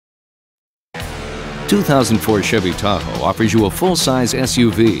2004 Chevy Tahoe offers you a full-size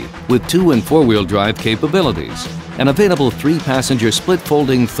SUV with 2- and 4-wheel drive capabilities, an available 3-passenger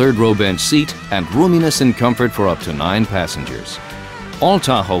split-folding third-row bench seat, and roominess and comfort for up to 9 passengers. All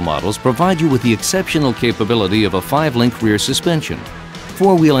Tahoe models provide you with the exceptional capability of a 5-link rear suspension,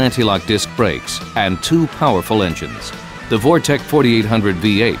 4-wheel anti-lock disc brakes, and 2 powerful engines. The Vortec 4800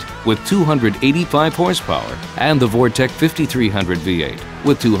 V8 with 285 horsepower and the Vortec 5300 V8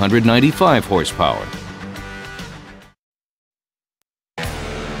 with 295 horsepower.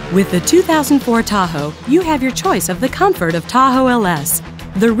 With the 2004 Tahoe, you have your choice of the comfort of Tahoe LS,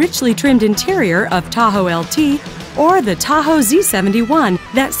 the richly trimmed interior of Tahoe LT, or the Tahoe Z71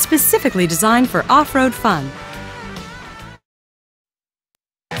 that's specifically designed for off-road fun.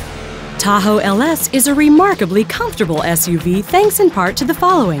 Tahoe LS is a remarkably comfortable SUV thanks in part to the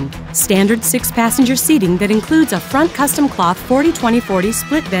following: standard 6-passenger seating that includes a front custom cloth 40-20-40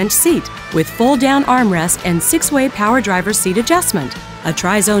 split bench seat with fold-down armrest and 6-way power driver seat adjustment, a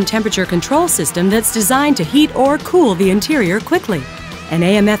tri-zone temperature control system that's designed to heat or cool the interior quickly, an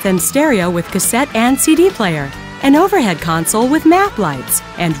AM/FM stereo with cassette and CD player, an overhead console with map lights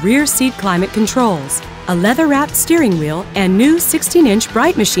and rear seat climate controls, a leather-wrapped steering wheel, and new 16-inch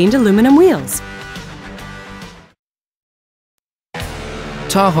bright machined aluminum wheels.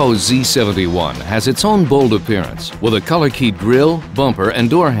 Tahoe Z71 has its own bold appearance with a color-keyed grille, bumper, and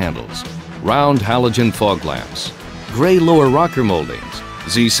door handles, round halogen fog lamps, gray lower rocker moldings,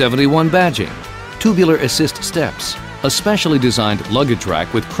 Z71 badging, tubular assist steps, a specially designed luggage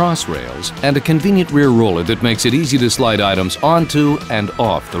rack with cross rails, and a convenient rear roller that makes it easy to slide items onto and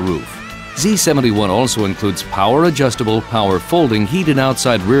off the roof. Z71 also includes power-adjustable, power-folding heated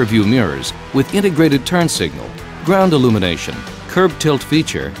outside rear-view mirrors with integrated turn signal, ground illumination, curb tilt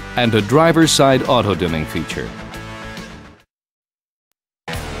feature, and a driver's side auto-dimming feature.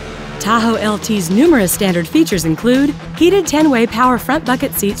 Tahoe LT's numerous standard features include heated 10-way power front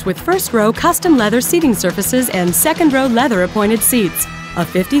bucket seats with first-row custom leather seating surfaces and second-row leather-appointed seats, a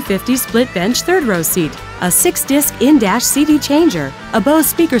 50-50 split bench third-row seat, a 6-disc in-dash CD changer, a Bose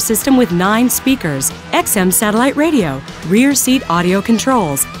speaker system with 9 speakers, XM satellite radio, rear seat audio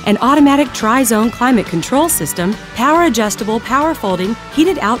controls, an automatic tri-zone climate control system, power-adjustable, power-folding,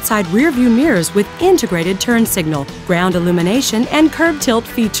 heated outside rear-view mirrors with integrated turn signal, ground illumination, and curb tilt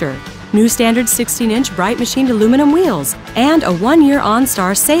feature, new standard 16-inch bright machined aluminum wheels, and a 1-year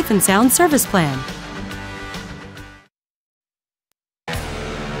OnStar Safe and Sound service plan.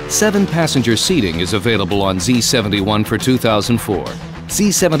 7-passenger seating is available on Z71 for 2004.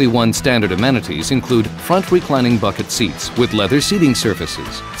 Z71 standard amenities include front reclining bucket seats with leather seating surfaces,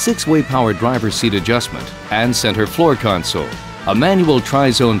 6-way power driver seat adjustment, and center floor console, a manual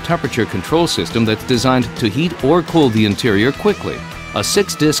tri-zone temperature control system that's designed to heat or cool the interior quickly, a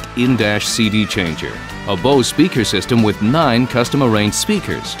 6-disc in-dash CD changer, a Bose speaker system with 9 custom arranged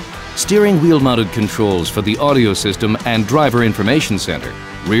speakers, steering wheel mounted controls for the audio system and driver information center,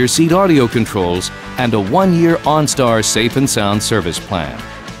 rear seat audio controls, and a 1-year OnStar Safe and Sound service plan.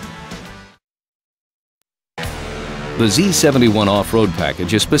 The Z71 off-road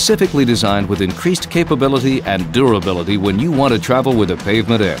package is specifically designed with increased capability and durability when you want to travel where the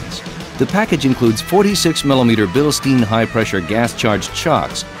pavement ends. The package includes 46mm Bilstein high-pressure gas-charged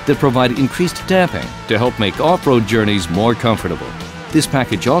shocks that provide increased damping to help make off-road journeys more comfortable. This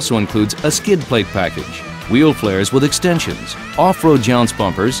package also includes a skid plate package, wheel flares with extensions, off-road jounce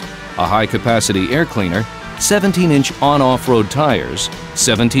bumpers, a high-capacity air cleaner, 17-inch on-off-road tires,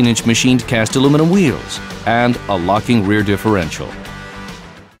 17-inch machined cast aluminum wheels, and a locking rear differential.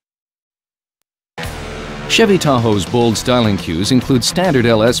 Chevy Tahoe's bold styling cues include standard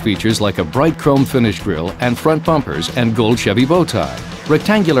LS features like a bright chrome finish grille and front bumpers and gold Chevy bow tie,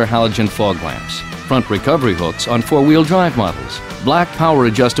 rectangular halogen fog lamps, front recovery hooks on 4-wheel drive models, black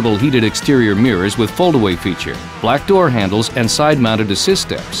power-adjustable heated exterior mirrors with fold-away feature, black door handles and side-mounted assist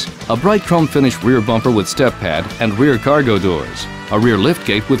steps, a bright chrome finish rear bumper with step pad and rear cargo doors. A rear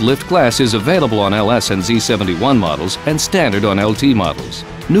liftgate with lift glass is available on LS and Z71 models and standard on LT models.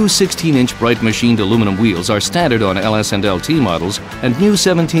 New 16-inch bright machined aluminum wheels are standard on LS and LT models, and new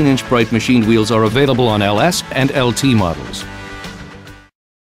 17-inch bright machined wheels are available on LS and LT models.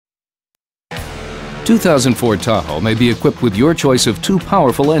 2004 Tahoe may be equipped with your choice of 2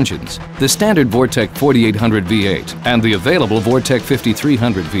 powerful engines, the standard Vortec 4800 V8 and the available Vortec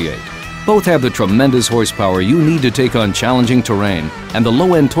 5300 V8. Both have the tremendous horsepower you need to take on challenging terrain and the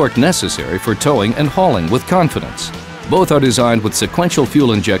low-end torque necessary for towing and hauling with confidence. Both are designed with sequential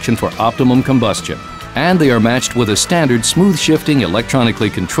fuel injection for optimum combustion, and they are matched with a standard smooth-shifting, electronically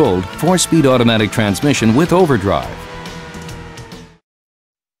controlled 4-speed automatic transmission with overdrive.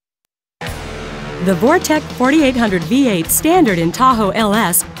 The Vortec 4800 V8 standard in Tahoe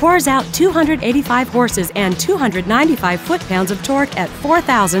LS pours out 285 horses and 295 foot-pounds of torque at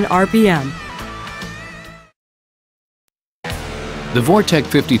 4,000 RPM. The Vortec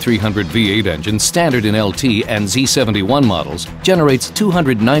 5300 V8 engine, standard in LT and Z71 models, generates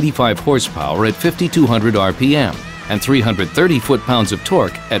 295 horsepower at 5,200 RPM and 330 foot-pounds of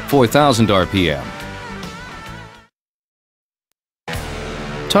torque at 4,000 RPM.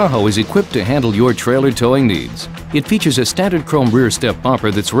 Tahoe is equipped to handle your trailer towing needs. It features a standard chrome rear step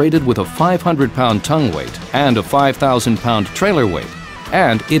bumper that's rated with a 500-pound tongue weight and a 5,000-pound trailer weight,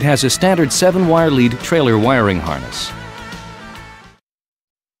 and it has a standard 7-wire lead trailer wiring harness.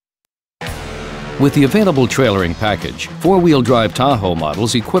 With the available trailering package, 4-wheel drive Tahoe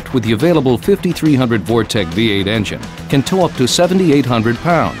models equipped with the available 5300 Vortec V8 engine can tow up to 7,800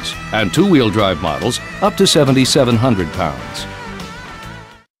 pounds, and 2-wheel drive models up to 7,700 pounds.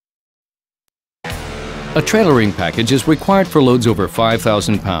 A trailering package is required for loads over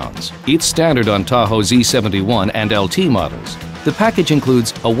 5,000 pounds. It's standard on Tahoe Z71 and LT models. The package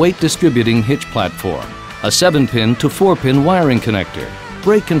includes a weight distributing hitch platform, a 7-pin to 4-pin wiring connector,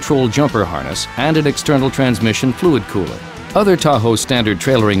 brake control jumper harness, and an external transmission fluid cooler. Other Tahoe standard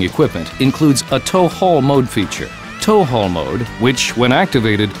trailering equipment includes a tow haul mode feature. Tow haul mode, which, when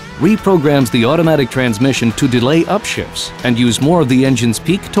activated, reprograms the automatic transmission to delay upshifts and use more of the engine's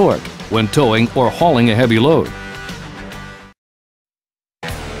peak torque when towing or hauling a heavy load.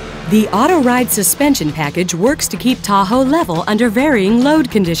 The Auto Ride suspension package works to keep Tahoe level under varying load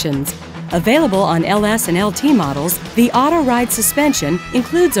conditions. Available on LS and LT models, the Auto Ride suspension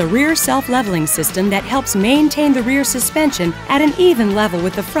includes a rear self-leveling system that helps maintain the rear suspension at an even level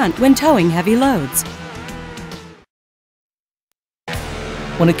with the front when towing heavy loads.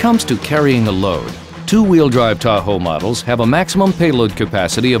 When it comes to carrying a load, 2-wheel drive Tahoe models have a maximum payload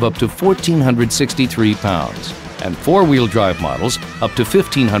capacity of up to 1,463 pounds, and 4-wheel drive models up to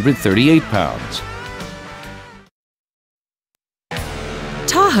 1,538 pounds.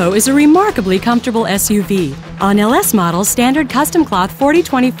 Tahoe is a remarkably comfortable SUV. On LS models, standard custom cloth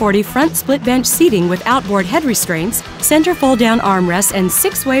 40-20-40 front split bench seating with outboard head restraints, center fold-down armrests, and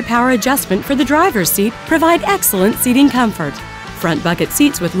 6-way power adjustment for the driver's seat provide excellent seating comfort. Front bucket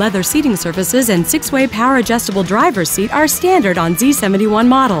seats with leather seating surfaces and 6-way power adjustable driver's seat are standard on Z71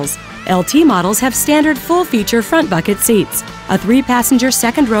 models. LT models have standard full-feature front bucket seats. A 3-passenger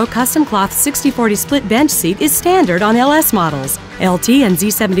second-row custom cloth 60-40 split bench seat is standard on LS models. LT and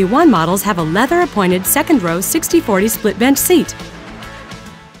Z71 models have a leather-appointed second-row 60-40 split bench seat.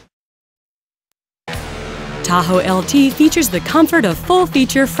 Tahoe LT features the comfort of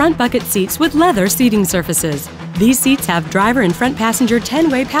full-feature front bucket seats with leather seating surfaces. These seats have driver and front passenger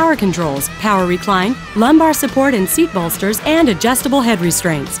 10-way power controls, power recline, lumbar support and seat bolsters, and adjustable head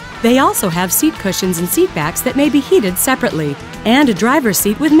restraints. They also have seat cushions and seat backs that may be heated separately, and a driver's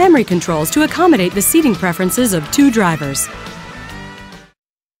seat with memory controls to accommodate the seating preferences of 2 drivers.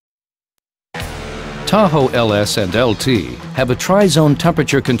 Tahoe LS and LT have a tri-zone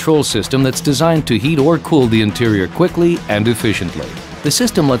temperature control system that's designed to heat or cool the interior quickly and efficiently. The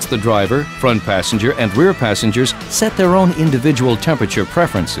system lets the driver, front passenger, and rear passengers set their own individual temperature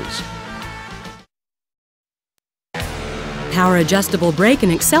preferences. Power adjustable brake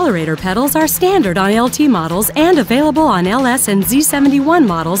and accelerator pedals are standard on LT models and available on LS and Z71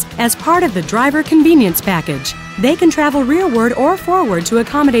 models as part of the driver convenience package. They can travel rearward or forward to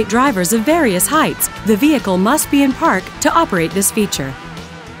accommodate drivers of various heights. The vehicle must be in park to operate this feature.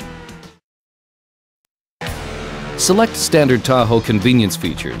 Select standard Tahoe convenience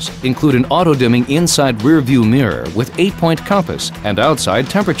features include an auto-dimming inside rear view mirror with 8-point compass and outside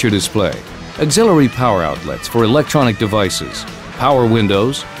temperature display, auxiliary power outlets for electronic devices, power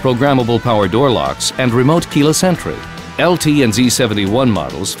windows, programmable power door locks, and remote keyless entry. LT and Z71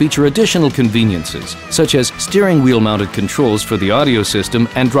 models feature additional conveniences such as steering wheel mounted controls for the audio system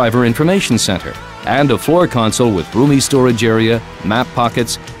and driver information center, and a floor console with roomy storage area, map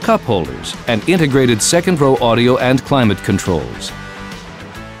pockets, cup holders, and integrated second-row audio and climate controls.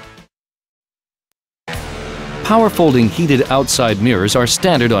 Power folding heated outside mirrors are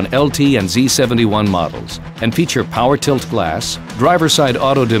standard on LT and Z71 models and feature power tilt glass, driver side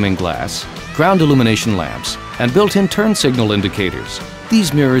auto-dimming glass, ground illumination lamps, and built-in turn signal indicators.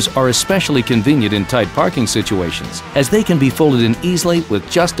 These mirrors are especially convenient in tight parking situations as they can be folded in easily with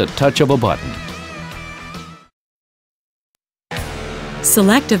just a touch of a button.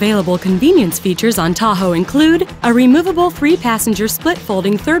 Select available convenience features on Tahoe include a removable 3-passenger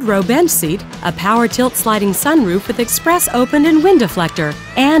split-folding third-row bench seat, a power tilt sliding sunroof with express open and wind deflector,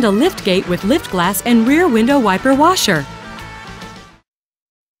 and a liftgate with lift glass and rear window wiper washer.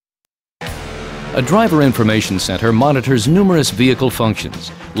 A driver information center monitors numerous vehicle functions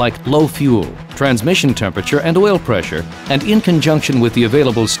like low fuel, transmission temperature and oil pressure, and in conjunction with the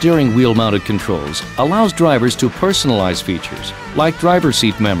available steering wheel mounted controls allows drivers to personalize features like driver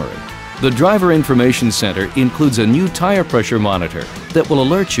seat memory. The driver information center includes a new tire pressure monitor that will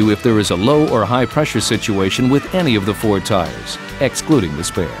alert you if there is a low or high pressure situation with any of the 4 tires, excluding the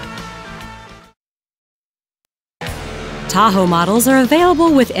spare. Tahoe models are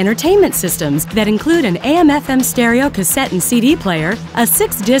available with entertainment systems that include an AM/FM stereo cassette and CD player, a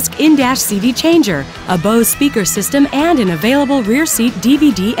 6-disc in-dash CD changer, a Bose speaker system, and an available rear seat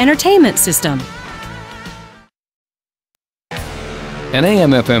DVD entertainment system. An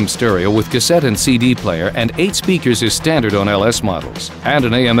AM/FM stereo with cassette and CD player and 8 speakers is standard on LS models, and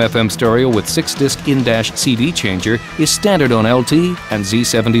an AM/FM stereo with 6-disc in-dash CD changer is standard on LT and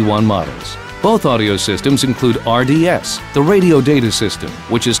Z71 models. Both audio systems include RDS, the radio data system,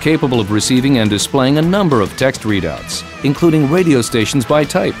 which is capable of receiving and displaying a number of text readouts, including radio stations by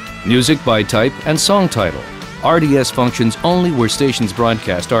type, music by type, and song title. RDS functions only where stations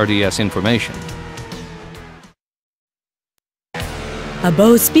broadcast RDS information. A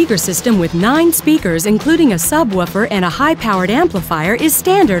Bose speaker system with 9 speakers, including a subwoofer and a high-powered amplifier, is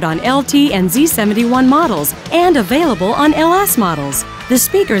standard on LT and Z71 models and available on LS models. The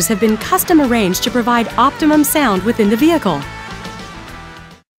speakers have been custom arranged to provide optimum sound within the vehicle.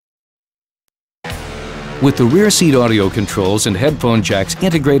 With the rear seat audio controls and headphone jacks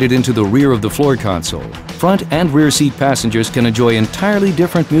integrated into the rear of the floor console, front and rear seat passengers can enjoy entirely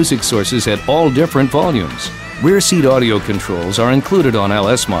different music sources at all different volumes. Rear seat audio controls are included on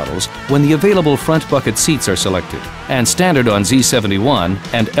LS models when the available front bucket seats are selected, and standard on Z71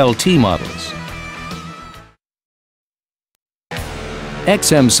 and LT models.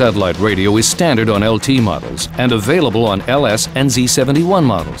 XM satellite radio is standard on LT models and available on LS and Z71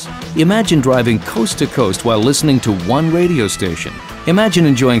 models. Imagine driving coast to coast while listening to one radio station. Imagine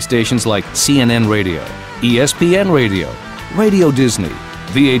enjoying stations like CNN Radio, ESPN Radio, Radio Disney,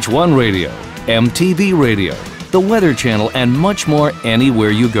 VH1 Radio, MTV Radio, the Weather Channel, and much more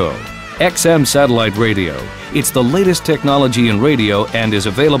anywhere you go. XM satellite radio. It's the latest technology in radio and is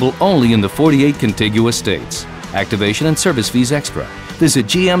available only in the 48 contiguous states. Activation and service fees extra. Visit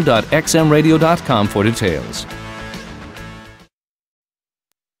gm.xmradio.com for details.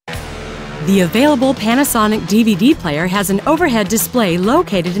 The available Panasonic DVD player has an overhead display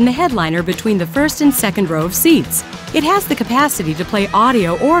located in the headliner between the first and second row of seats. It has the capacity to play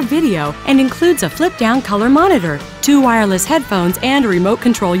audio or video and includes a flip-down color monitor, 2 wireless headphones, and a remote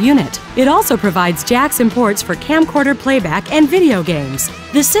control unit. It also provides jacks and ports for camcorder playback and video games.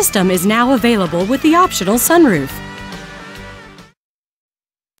 The system is now available with the optional sunroof.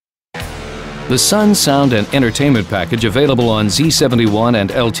 The Sun Sound and Entertainment package available on Z71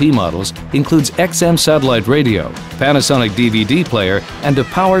 and LT models includes XM satellite radio, Panasonic DVD player, and a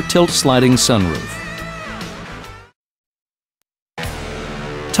power tilt sliding sunroof.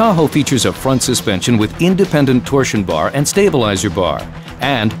 Tahoe features a front suspension with independent torsion bar and stabilizer bar,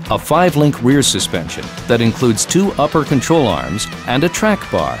 and a 5-link rear suspension that includes 2 upper control arms and a track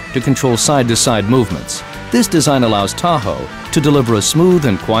bar to control side-to-side movements. This design allows Tahoe to deliver a smooth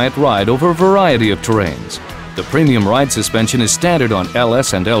and quiet ride over a variety of terrains. The premium ride suspension is standard on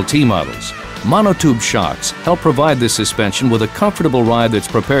LS and LT models. Monotube shocks help provide this suspension with a comfortable ride that's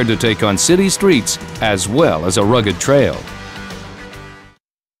prepared to take on city streets as well as a rugged trail.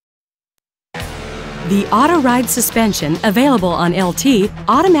 The Auto-Ride suspension, available on LT,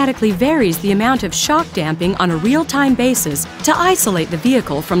 automatically varies the amount of shock damping on a real-time basis to isolate the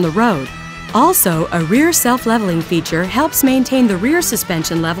vehicle from the road. Also, a rear self-leveling feature helps maintain the rear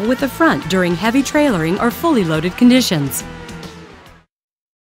suspension level with the front during heavy trailering or fully loaded conditions.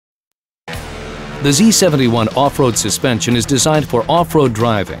 The Z71 off-road suspension is designed for off-road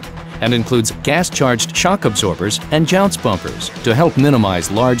driving and includes gas-charged shock absorbers and jounce bumpers to help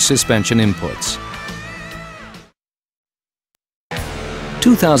minimize large suspension inputs.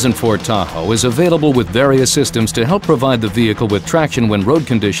 2004 Tahoe is available with various systems to help provide the vehicle with traction when road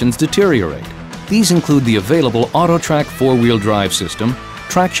conditions deteriorate. These include the available AutoTrack 4-wheel drive system,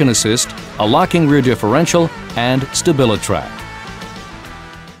 traction assist, a locking rear differential, and StabiliTrack.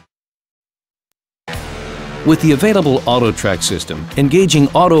 With the available AutoTrack system, engaging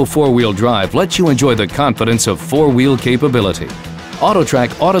Auto 4-wheel drive lets you enjoy the confidence of 4-wheel capability.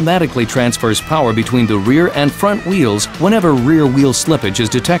 AutoTrack automatically transfers power between the rear and front wheels whenever rear wheel slippage is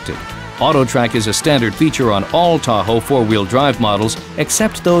detected. AutoTrack is a standard feature on all Tahoe 4-wheel drive models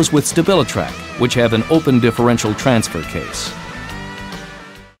except those with StabiliTrack, which have an open differential transfer case.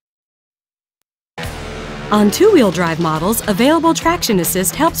 On two-wheel drive models, available traction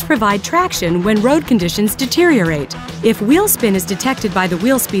assist helps provide traction when road conditions deteriorate. If wheel spin is detected by the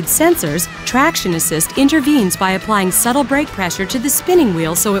wheel speed sensors, traction assist intervenes by applying subtle brake pressure to the spinning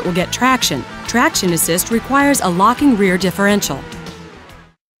wheel so it will get traction. Traction assist requires a locking rear differential.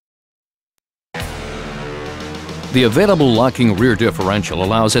 The available locking rear differential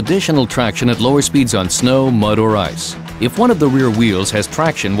allows additional traction at lower speeds on snow, mud, or ice. If one of the rear wheels has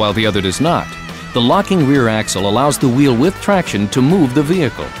traction while the other does not, the locking rear axle allows the wheel with traction to move the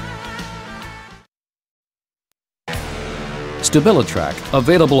vehicle. StabiliTrak,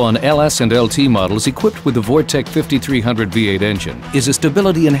 available on LS and LT models equipped with the Vortec 5300 V8 engine, is a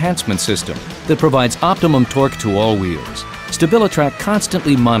stability enhancement system that provides optimum torque to all wheels. StabiliTrak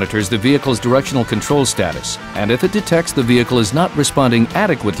constantly monitors the vehicle's directional control status, and if it detects the vehicle is not responding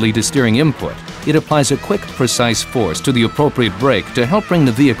adequately to steering input, it applies a quick, precise force to the appropriate brake to help bring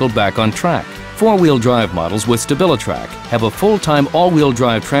the vehicle back on track. Four-wheel drive models with StabiliTrak have a full-time all-wheel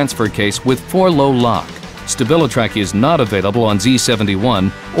drive transfer case with 4-low lock. StabiliTrak is not available on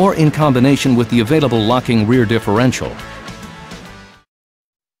Z71 or in combination with the available locking rear differential.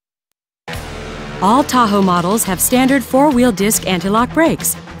 All Tahoe models have standard four-wheel disc anti-lock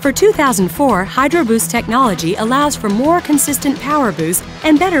brakes. For 2004, Hydro Boost technology allows for more consistent power boost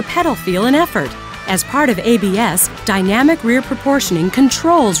and better pedal feel and effort. As part of ABS, dynamic rear proportioning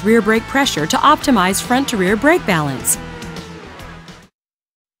controls rear brake pressure to optimize front-to-rear brake balance.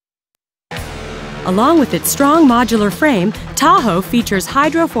 Along with its strong modular frame, Tahoe features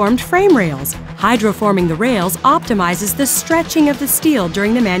hydroformed frame rails. Hydroforming the rails optimizes the stretching of the steel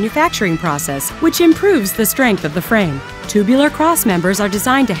during the manufacturing process, which improves the strength of the frame. Tubular cross members are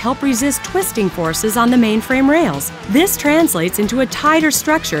designed to help resist twisting forces on the mainframe rails. This translates into a tighter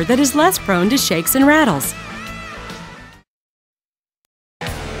structure that is less prone to shakes and rattles.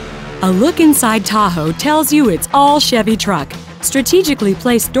 A look inside Tahoe tells you it's all Chevy truck. Strategically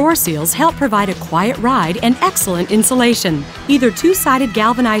placed door seals help provide a quiet ride and excellent insulation. Either two-sided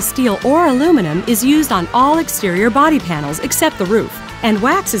galvanized steel or aluminum is used on all exterior body panels except the roof, and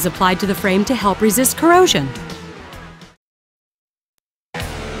wax is applied to the frame to help resist corrosion.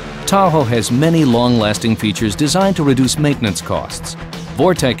 Tahoe has many long-lasting features designed to reduce maintenance costs.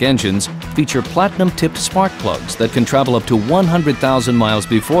 Vortec engines feature platinum-tipped spark plugs that can travel up to 100,000 miles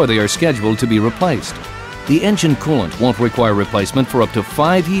before they are scheduled to be replaced. The engine coolant won't require replacement for up to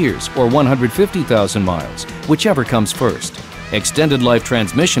 5 years or 150,000 miles, whichever comes first. Extended life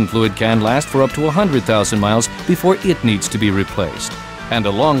transmission fluid can last for up to 100,000 miles before it needs to be replaced. And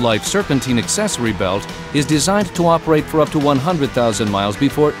a long life serpentine accessory belt is designed to operate for up to 100,000 miles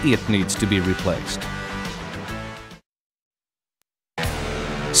before it needs to be replaced.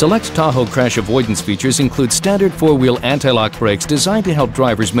 Select Tahoe crash avoidance features include standard four-wheel anti-lock brakes designed to help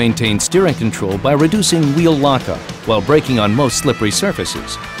drivers maintain steering control by reducing wheel lockup while braking on most slippery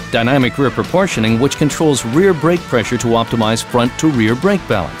surfaces. Dynamic rear proportioning, which controls rear brake pressure to optimize front-to-rear brake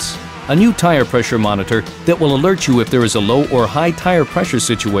balance. A new tire pressure monitor that will alert you if there is a low or high tire pressure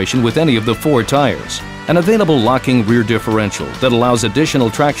situation with any of the 4 tires. An available locking rear differential that allows additional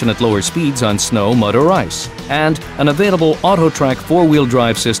traction at lower speeds on snow, mud, or ice. And an available AutoTrack four-wheel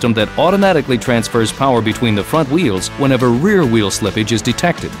drive system that automatically transfers power between the front wheels whenever rear wheel slippage is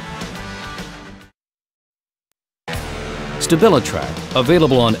detected. StabiliTrak,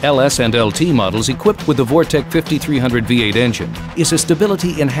 available on LS and LT models equipped with the Vortec 5300 V8 engine, is a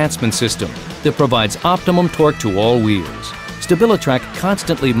stability enhancement system that provides optimum torque to all wheels. StabiliTrak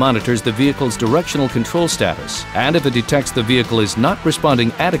constantly monitors the vehicle's directional control status, and if it detects the vehicle is not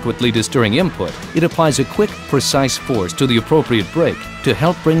responding adequately to steering input, it applies a quick, precise force to the appropriate brake to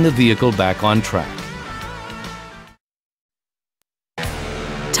help bring the vehicle back on track.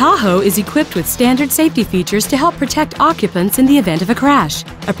 Tahoe is equipped with standard safety features to help protect occupants in the event of a crash.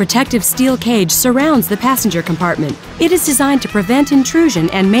 A protective steel cage surrounds the passenger compartment. It is designed to prevent intrusion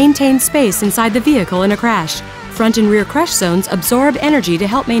and maintain space inside the vehicle in a crash. Front and rear crush zones absorb energy to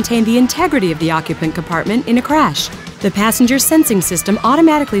help maintain the integrity of the occupant compartment in a crash. The passenger sensing system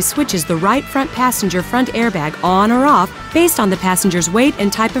automatically switches the right front passenger front airbag on or off based on the passenger's weight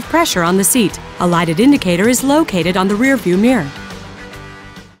and type of pressure on the seat. A lighted indicator is located on the rear view mirror.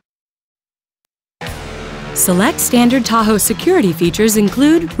 Select standard Tahoe security features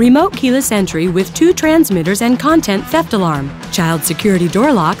include remote keyless entry with 2 transmitters and content theft alarm, child security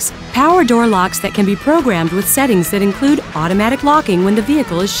door locks, power door locks that can be programmed with settings that include automatic locking when the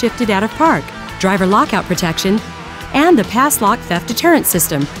vehicle is shifted out of park, driver lockout protection, and the pass lock theft deterrent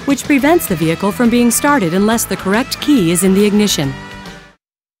system, which prevents the vehicle from being started unless the correct key is in the ignition.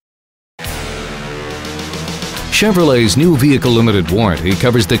 Chevrolet's new vehicle limited warranty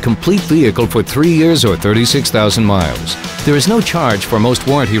covers the complete vehicle for 3 years or 36,000 miles. There is no charge for most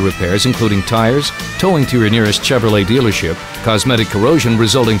warranty repairs, including tires, towing to your nearest Chevrolet dealership, cosmetic corrosion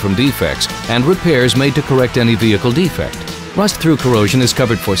resulting from defects, and repairs made to correct any vehicle defect. Rust through corrosion is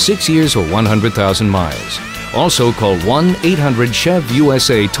covered for 6 years or 100,000 miles. Also call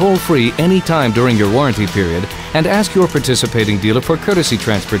 1-800-CHEV-USA toll-free anytime during your warranty period and ask your participating dealer for courtesy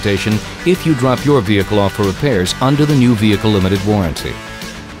transportation if you drop your vehicle off for repairs under the new vehicle limited warranty.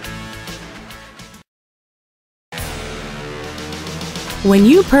 When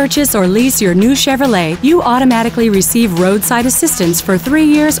you purchase or lease your new Chevrolet, you automatically receive roadside assistance for 3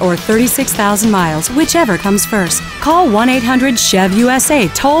 years or 36,000 miles, whichever comes first. Call 1-800-CHEV-USA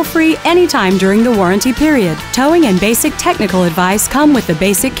toll-free anytime during the warranty period. Towing and basic technical advice come with the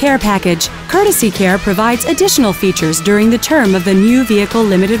Basic Care Package. Courtesy Care provides additional features during the term of the new vehicle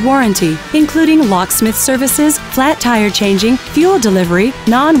limited warranty, including locksmith services, flat tire changing, fuel delivery,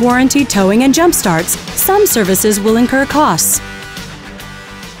 non-warranty towing and jump starts. Some services will incur costs.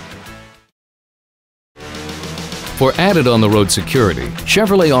 For added on-the-road security,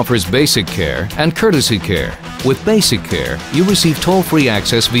 Chevrolet offers Basic Care and Courtesy Care. With Basic Care, you receive toll-free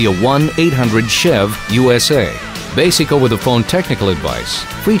access via 1-800-CHEV-USA. Basic over-the-phone technical advice,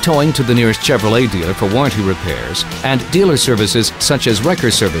 free towing to the nearest Chevrolet dealer for warranty repairs, and dealer services such as wrecker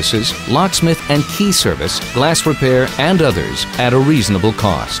services, locksmith and key service, glass repair, and others at a reasonable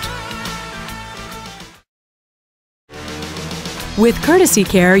cost. With Courtesy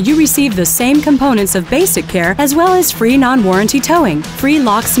Care, you receive the same components of Basic Care as well as free non-warranty towing, free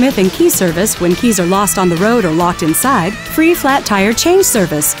locksmith and key service when keys are lost on the road or locked inside, free flat tire change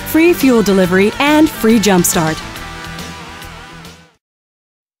service, free fuel delivery, and free jump start.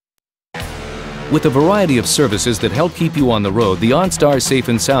 With a variety of services that help keep you on the road, the OnStar Safe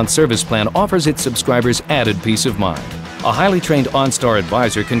and Sound Service Plan offers its subscribers added peace of mind. A highly trained OnStar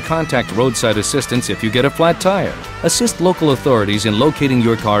advisor can contact roadside assistance if you get a flat tire, assist local authorities in locating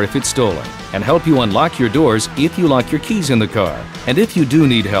your car if it's stolen, and help you unlock your doors if you lock your keys in the car. And if you do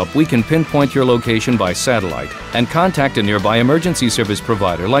need help, we can pinpoint your location by satellite and contact a nearby emergency service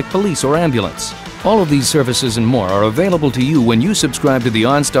provider like police or ambulance. All of these services and more are available to you when you subscribe to the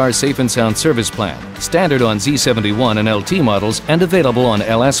OnStar Safe and Sound Service Plan, standard on Z71 and LT models and available on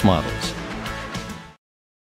LS models.